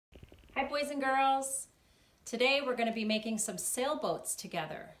Hi boys and girls. Today we're going to be making some sailboats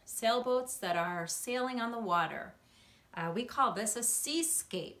together. Sailboats that are sailing on the water. We call this a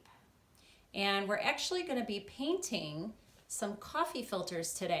seascape. And we're actually going to be painting some coffee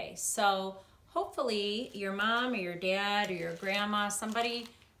filters today. So hopefully your mom or your dad or your grandma, somebody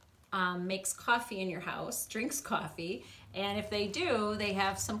makes coffee in your house, drinks coffee, and if they do, they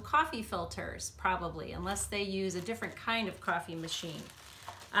have some coffee filters probably, unless they use a different kind of coffee machine.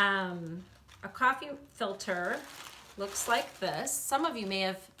 A coffee filter looks like this. Some of you may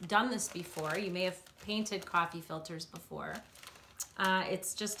have done this before. You may have painted coffee filters before.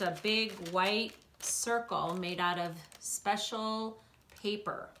 It's just a big white circle made out of special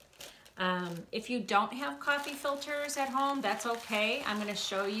paper. If you don't have coffee filters at home, that's okay. I'm going to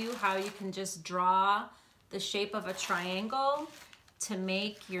show you how you can just draw the shape of a triangle to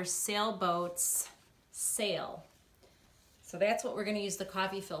make your sailboats sail. So that's what we're going to use the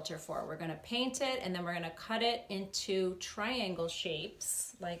coffee filter for. We're going to paint it and then we're going to cut it into triangle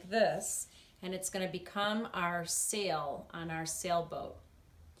shapes like this, and it's going to become our sail on our sailboat.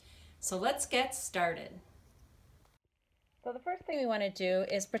 So let's get started. So the first thing we want to do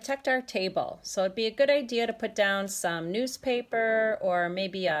is protect our table. So it'd be a good idea to put down some newspaper or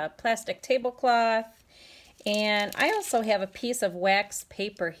maybe a plastic tablecloth. And I also have a piece of wax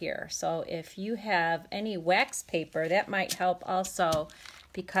paper here. So if you have any wax paper, that might help also,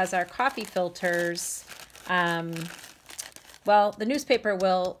 because our coffee filters, well, the newspaper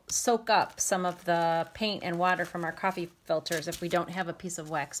will soak up some of the paint and water from our coffee filters if we don't have a piece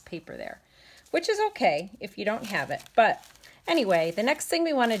of wax paper there, which is okay if you don't have it. But anyway, the next thing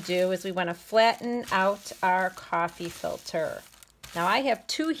we want to do is we want to flatten out our coffee filter. Now I have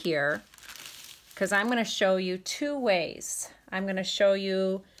two here, because I'm going to show you two ways. I'm going to show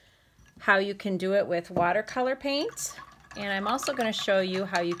you how you can do it with watercolor paint, and I'm also going to show you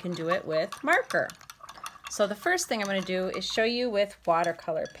how you can do it with marker. So the first thing I'm going to do is show you with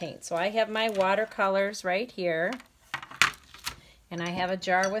watercolor paint. So I have my watercolors right here, and I have a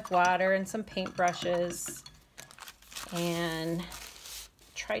jar with water and some paint brushes, and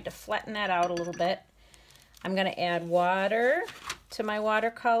tried to flatten that out a little bit. I'm going to add water to my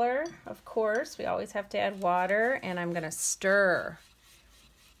watercolor, of course. We always have to add water, and I'm going to stir.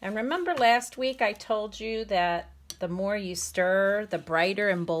 And remember last week I told you that the more you stir, the brighter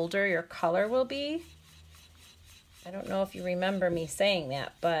and bolder your color will be? I don't know if you remember me saying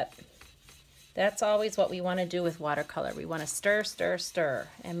that, but that's always what we want to do with watercolor. We want to stir, stir, stir,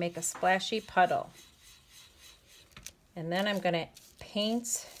 and make a splashy puddle. And then I'm going to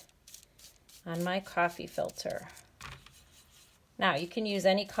paint on my coffee filter. Now you can use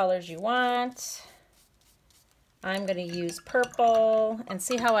any colors you want. I'm going to use purple, and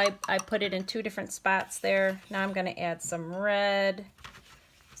see how I put it in two different spots there. Now I'm going to add some red.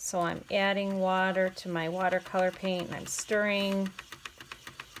 So I'm adding water to my watercolor paint and I'm stirring.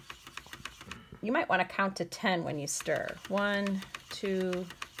 You might want to count to 10 when you stir. 1, 2,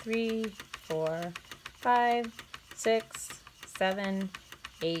 3, 4, 5, 6, 7,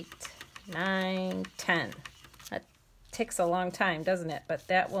 8, 9, 10. That takes a long time, doesn't it? But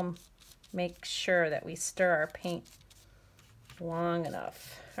that will make sure that we stir our paint long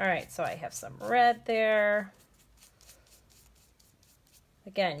enough. All right, so I have some red there.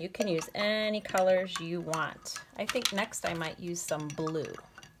 Again, you can use any colors you want. I think next I might use some blue.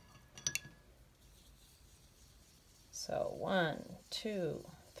 So 1, 2,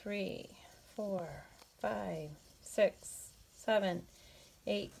 3, 4, 5, 6, 7,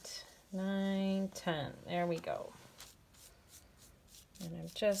 8, 9, 10. There we go. And I'm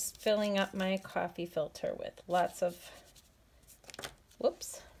just filling up my coffee filter with lots of,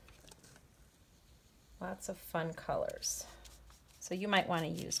 lots of fun colors. So you might want to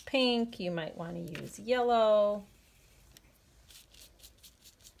use pink, you might want to use yellow,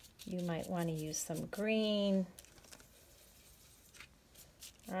 you might want to use some green.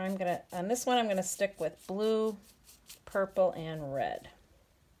 On this one I'm going to stick with blue, purple, and red.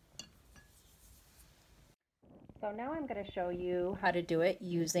 So now I'm going to show you how to do it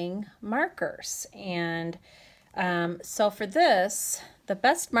using markers. And so for this, the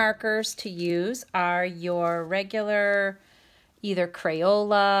best markers to use are your regular either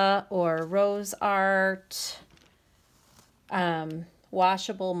Crayola or Rose Art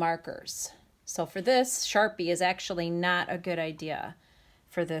washable markers. So for this, Sharpie is actually not a good idea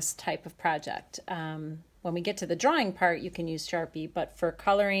for this type of project. When we get to the drawing part, you can use Sharpie, but for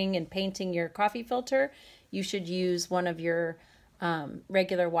coloring and painting your coffee filter, you should use one of your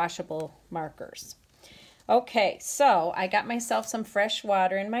regular washable markers. Okay, so I got myself some fresh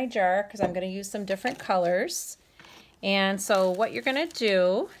water in my jar because I'm going to use some different colors. And so what you're going to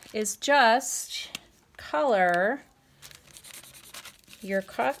do is just color your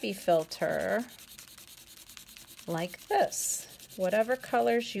coffee filter like this. Whatever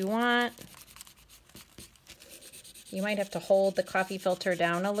colors you want. You might have to hold the coffee filter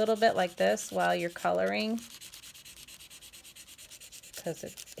down a little bit like this while you're coloring, because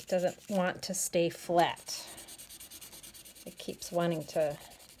it doesn't want to stay flat. It keeps wanting to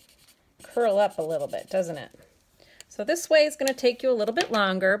curl up a little bit, doesn't it? So this way is going to take you a little bit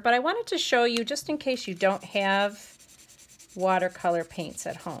longer, but I wanted to show you just in case you don't have watercolor paints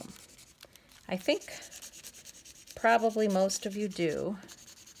at home. I think probably most of you do,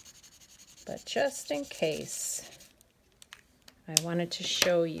 but just in case, I wanted to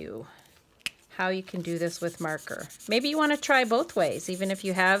show you how you can do this with marker. Maybe you want to try both ways, even if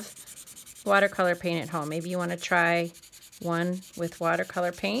you have watercolor paint at home. Maybe you want to try one with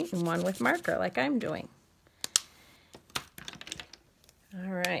watercolor paint and one with marker like I'm doing.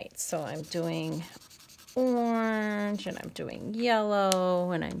 All right, so I'm doing orange and I'm doing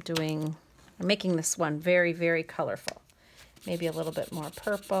yellow and I'm making this one very, very colorful. Maybe a little bit more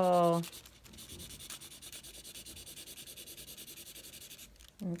purple.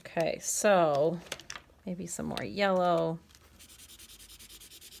 Okay, so maybe some more yellow.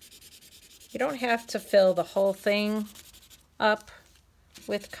 You don't have to fill the whole thing up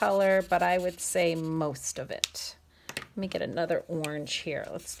with color, but I would say most of it. Let me get another orange here.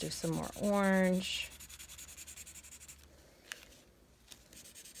 Let's do some more orange.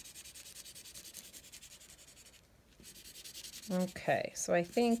 Okay, so I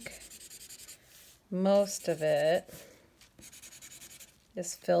think most of it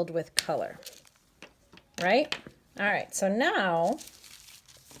is filled with color, right? All right, so now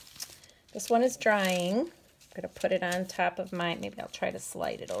this one is drying. I'm going to put it on top of mine. Maybe I'll try to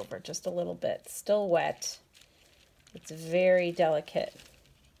slide it over just a little bit. Still wet. It's very delicate.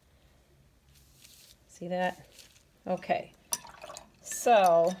 See that? Okay.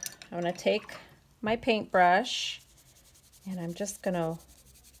 So I'm going to take my paintbrush and I'm just going to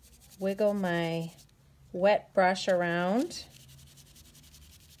wiggle my wet brush around.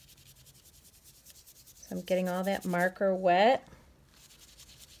 So I'm getting all that marker wet.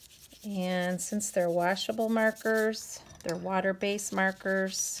 And since they're washable markers, they're water-based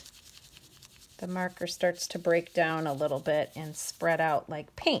markers, the marker starts to break down a little bit and spread out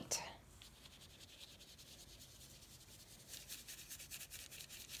like paint.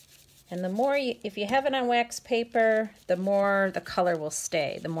 And the more if you have it on wax paper, the more the color will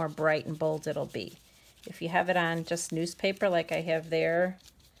stay, the more bright and bold it'll be. If you have it on just newspaper like I have there,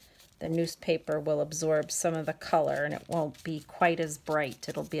 the newspaper will absorb some of the color and it won't be quite as bright.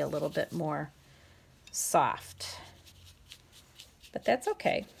 It'll be a little bit more soft. But that's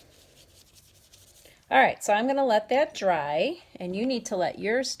okay. All right, so I'm going to let that dry, and you need to let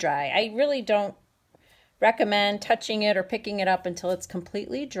yours dry. I really don't recommend touching it or picking it up until it's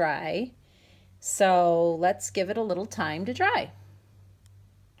completely dry. So let's give it a little time to dry.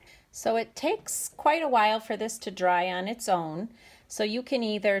 So it takes quite a while for this to dry on its own. So you can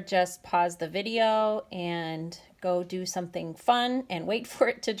either just pause the video and go do something fun and wait for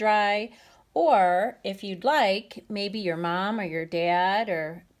it to dry, or if you'd like, maybe your mom or your dad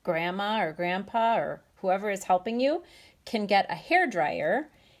or grandma or grandpa or whoever is helping you can get a hairdryer,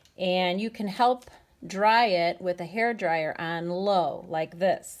 and you can help dry it with a hairdryer on low like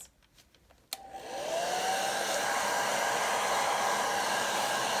this.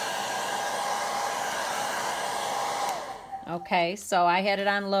 Okay, so I had it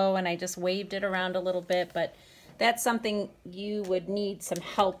on low and I just waved it around a little bit, but that's something you would need some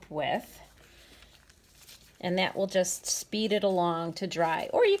help with. And that will just speed it along to dry.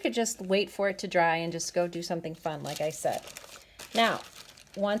 Or you could just wait for it to dry and just go do something fun, like I said. Now,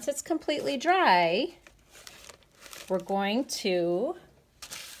 once it's completely dry, we're going to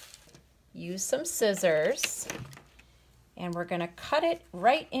use some scissors and we're going to cut it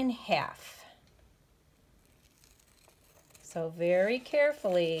right in half. So very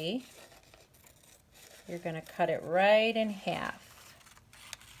carefully, you're going to cut it right in half.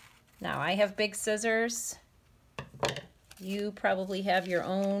 Now, I have big scissors. You probably have your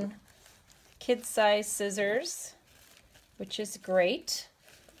own kid-size scissors, which is great.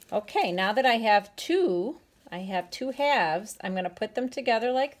 Okay, now that I have two halves, I'm going to put them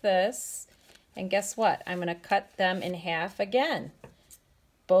together like this, and guess what? I'm going to cut them in half again,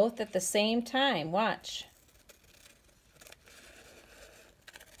 both at the same time. Watch.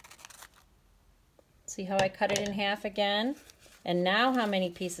 See how I cut it in half again? And now how many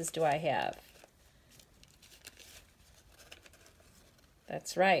pieces do I have?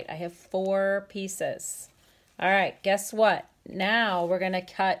 That's right, I have 4 pieces. All right, guess what? Now we're going to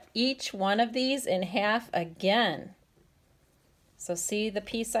cut each one of these in half again. So see the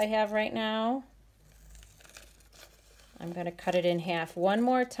piece I have right now? I'm going to cut it in half one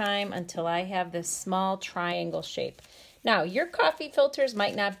more time until I have this small triangle shape. Now, your coffee filters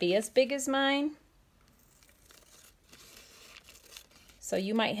might not be as big as mine, so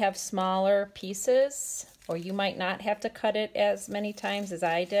you might have smaller pieces, or you might not have to cut it as many times as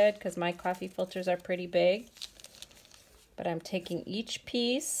I did because my coffee filters are pretty big. But I'm taking each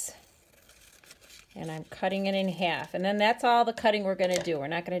piece and I'm cutting it in half. And then that's all the cutting we're going to do. We're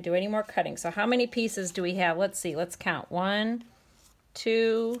not going to do any more cutting. So how many pieces do we have? Let's see. Let's count. 1,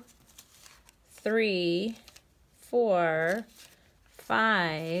 2, 3, 4,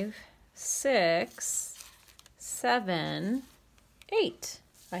 5, 6, 7, 8.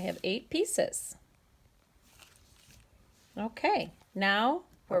 I have 8 pieces. Okay, now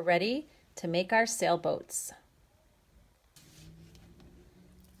we're ready to make our sailboats.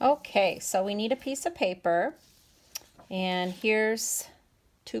 Okay, so we need a piece of paper, and here's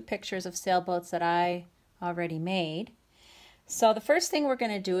 2 pictures of sailboats that I already made. So the first thing we're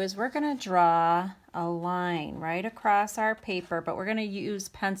going to do is we're going to draw a line right across our paper, but we're going to use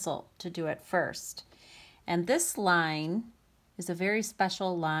pencil to do it first. And this line is a very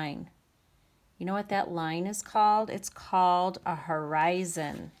special line. You know what that line is called? It's called a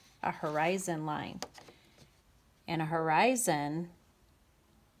horizon line. And a horizon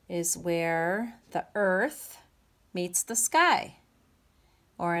is where the earth meets the sky.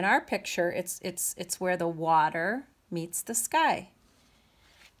 Or in our picture, it's where the water meets the sky.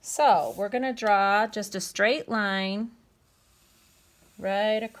 So we're going to draw just a straight line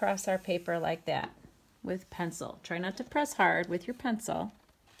right across our paper like that with pencil. Try not to press hard with your pencil.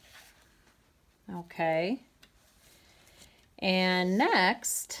 Okay. And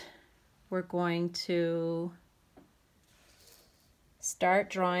next, we're going to start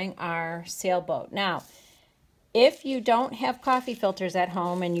drawing our sailboat. Now, if you don't have coffee filters at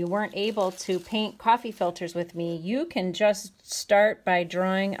home and you weren't able to paint coffee filters with me, you can just start by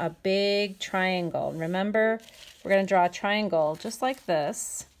drawing a big triangle. Remember, we're going to draw a triangle just like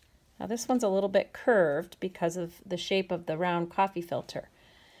this. Now this one's a little bit curved because of the shape of the round coffee filter.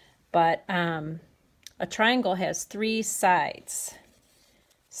 But a triangle has 3 sides.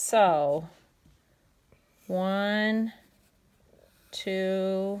 So 1,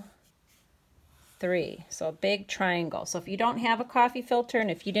 2, 3. So a big triangle. So if you don't have a coffee filter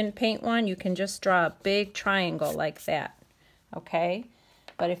and if you didn't paint one, you can just draw a big triangle like that. Okay?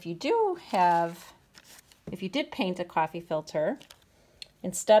 But if you did paint a coffee filter,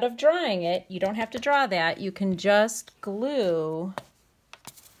 instead of drawing it, you don't have to draw that. You can just glue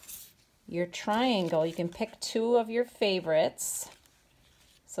your triangle. You can pick 2 of your favorites.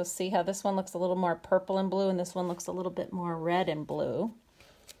 So see how this one looks a little more purple and blue and this one looks a little bit more red and blue.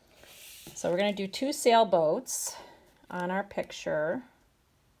 So we're going to do 2 sailboats on our picture.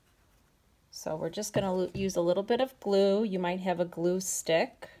 So we're just going to use a little bit of glue. You might have a glue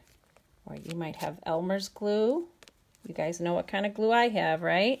stick or you might have Elmer's glue. You guys know what kind of glue I have,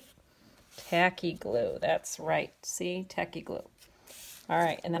 right? Tacky glue. That's right. See? Tacky glue. All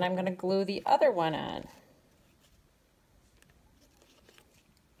right, and then I'm going to glue the other one on.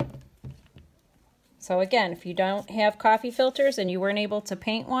 So again, if you don't have coffee filters and you weren't able to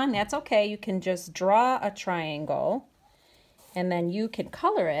paint one, that's okay. You can just draw a triangle and then you can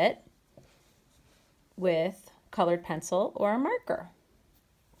color it with colored pencil or a marker.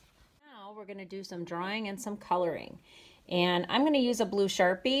 Now we're going to do some drawing and some coloring. And I'm going to use a blue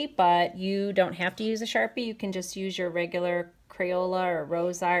Sharpie, but you don't have to use a Sharpie. You can just use your regular Crayola or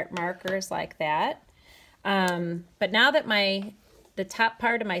Rose Art markers like that. But now that the top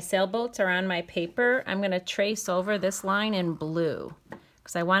part of my sailboats are on my paper, I'm going to trace over this line in blue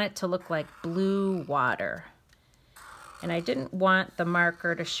because I want it to look like blue water. And I didn't want the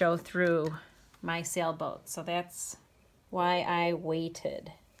marker to show through my sailboat, so that's why I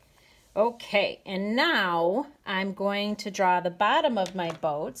waited. Okay, and now I'm going to draw the bottom of my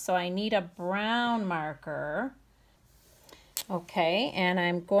boat, so I need a brown marker. Okay, and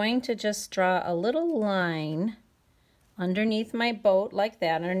I'm going to just draw a little line underneath my boat like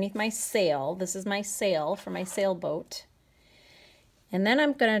that, underneath my sail. This is my sail for my sailboat. And then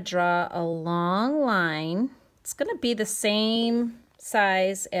I'm going to draw a long line. It's going to be the same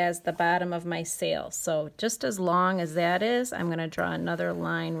size as the bottom of my sail. So just as long as that is, I'm going to draw another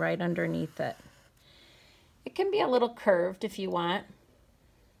line right underneath it. It can be a little curved if you want,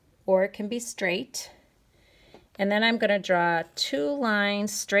 or it can be straight. And then I'm going to draw 2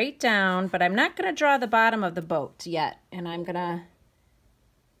 lines straight down, but I'm not going to draw the bottom of the boat yet. And I'm going to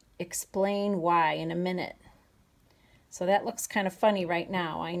explain why in a minute. So that looks kind of funny right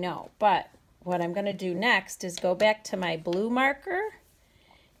now, I know. But what I'm going to do next is go back to my blue marker,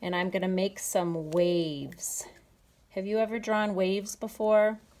 and I'm going to make some waves. Have you ever drawn waves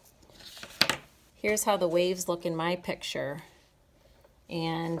before? Here's how the waves look in my picture.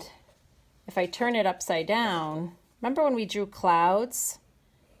 And if I turn it upside down, remember when we drew clouds?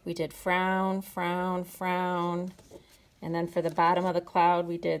 We did frown, frown, frown. And then for the bottom of the cloud,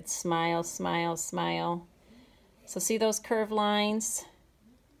 we did smile, smile, smile. So see those curved lines?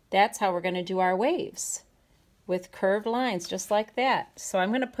 That's how we're going to do our waves, with curved lines just like that. So I'm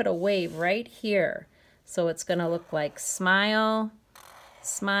going to put a wave right here. So it's going to look like smile,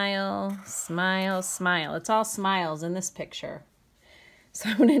 smile, smile, smile. It's all smiles in this picture. So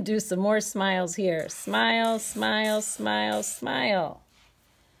I'm going to do some more smiles here. Smile, smile, smile, smile.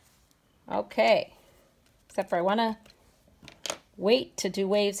 Okay. Except for I want to wait to do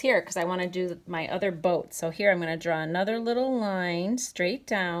waves here because I want to do my other boat. So here I'm going to draw another little line straight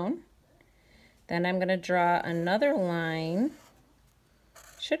down. Then I'm going to draw another line.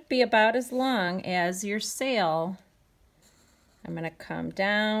 Should be about as long as your sail. I'm going to come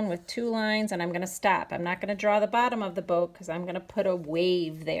down with 2 lines and I'm going to stop. I'm not going to draw the bottom of the boat because I'm going to put a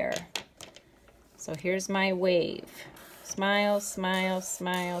wave there. So here's my wave. Smile, smile,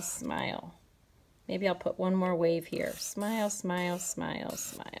 smile, smile. Maybe I'll put one more wave here. Smile, smile, smile,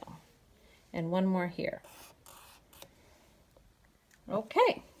 smile. And one more here.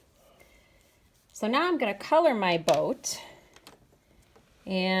 Okay. So now I'm going to color my boat.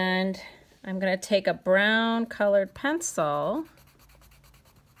 And I'm going to take a brown colored pencil.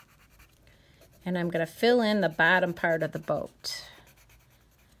 And I'm going to fill in the bottom part of the boat.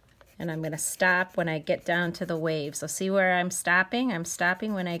 And I'm going to stop when I get down to the wave. So see where I'm stopping? I'm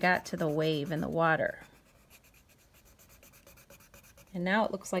stopping when I got to the wave in the water. And now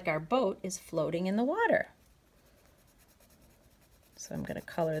it looks like our boat is floating in the water. So I'm going to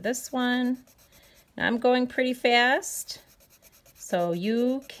color this one. Now I'm going pretty fast, so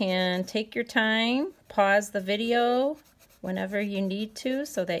you can take your time, pause the video whenever you need to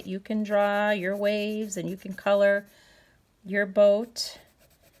so that you can draw your waves and you can color your boat,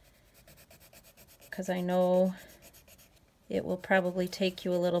 because I know it will probably take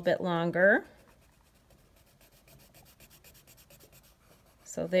you a little bit longer.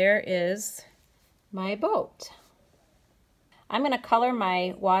 So there is my boat. I'm going to color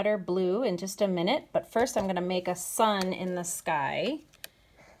my water blue in just a minute, but first I'm going to make a sun in the sky.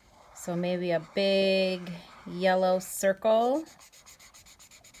 So maybe a big yellow circle,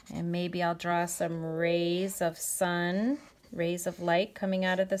 and maybe I'll draw some rays of sun, rays of light coming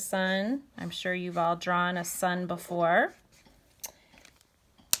out of the sun. I'm sure you've all drawn a sun before.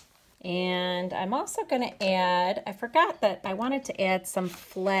 And I'm also going to add, I forgot that I wanted to add some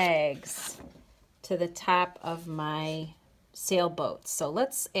flags to the top of my sailboat. So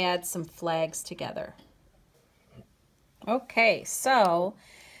let's add some flags together. Okay, so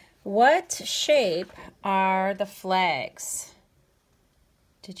what shape are the flags?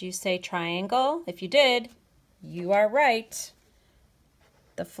 Did you say triangle? If you did, you are right.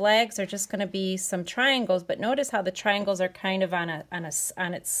 The flags are just going to be some triangles, but notice how the triangles are kind of on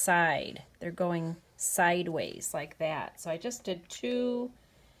its side. They're going sideways like that. So I just did two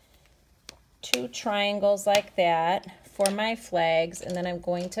triangles like that for my flags, and then I'm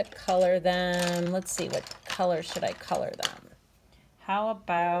going to color them. Let's see, what color should I color them? How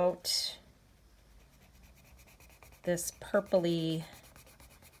about this purpley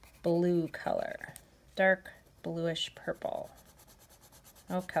blue color, dark bluish purple.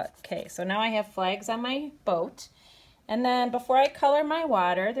 Okay, so now I have flags on my boat. And then before I color my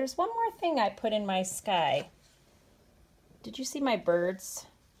water, there's one more thing I put in my sky. Did you see my birds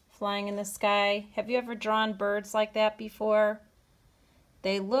flying in the sky? Have you ever drawn birds like that before?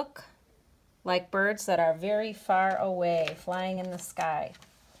 They look like birds that are very far away, flying in the sky.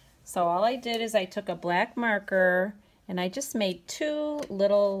 So all I did is I took a black marker and I just made 2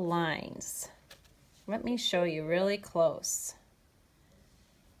 little lines. Let me show you really close.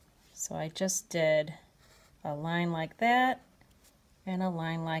 So I just did a line like that and a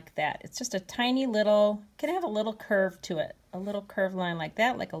line like that. It's just a tiny little, can have a little curve to it. A little curved line like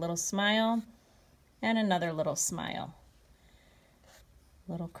that, like a little smile, and another little smile.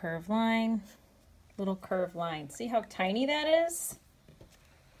 Little curved line, little curved line. See how tiny that is?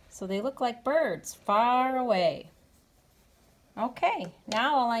 So they look like birds far away. Okay,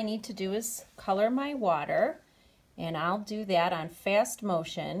 now all I need to do is color my water, and I'll do that on fast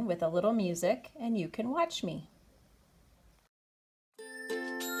motion with a little music, and you can watch me.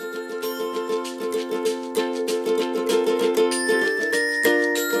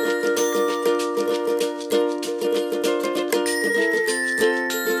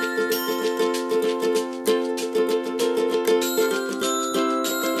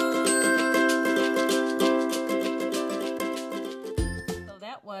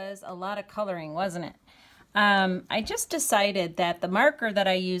 coloring, wasn't it? I just decided that the marker that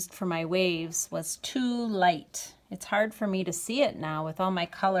I used for my waves was too light. It's hard for me to see it now with all my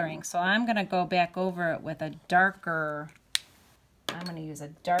coloring, so I'm going to go back over it with a darker, I'm going to use a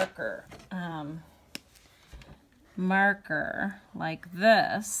darker marker like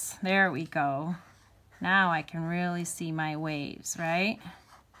this. There we go. Now I can really see my waves, right?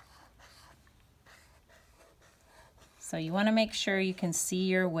 So you want to make sure you can see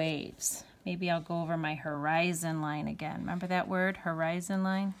your waves. Maybe I'll go over my horizon line again. Remember that word, horizon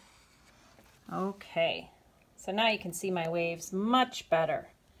line? Okay, so now you can see my waves much better.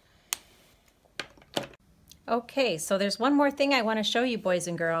 Okay, so there's one more thing I want to show you, boys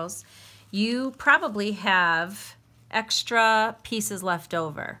and girls. You probably have extra pieces left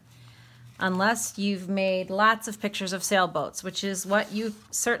over, unless you've made lots of pictures of sailboats, which is what you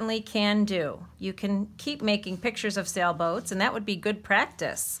certainly can do. You can keep making pictures of sailboats, and that would be good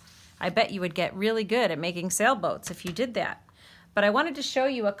practice. I bet you would get really good at making sailboats if you did that. But I wanted to show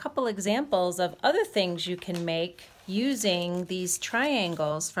you a couple examples of other things you can make using these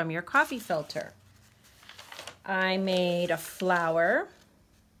triangles from your coffee filter. I made a flower,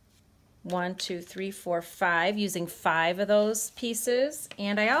 1, 2, 3, 4, 5, using 5 of those pieces.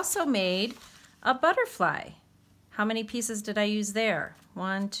 And I also made a butterfly. How many pieces did I use there?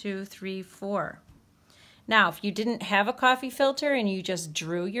 1, 2, 3, 4. Now, if you didn't have a coffee filter and you just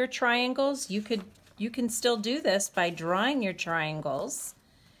drew your triangles, you can still do this by drawing your triangles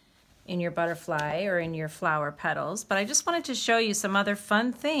in your butterfly or in your flower petals. But I just wanted to show you some other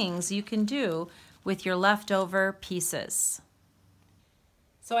fun things you can do with your leftover pieces.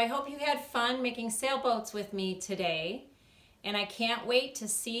 So I hope you had fun making sailboats with me today, and I can't wait to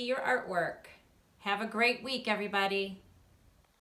see your artwork. Have a great week, everybody.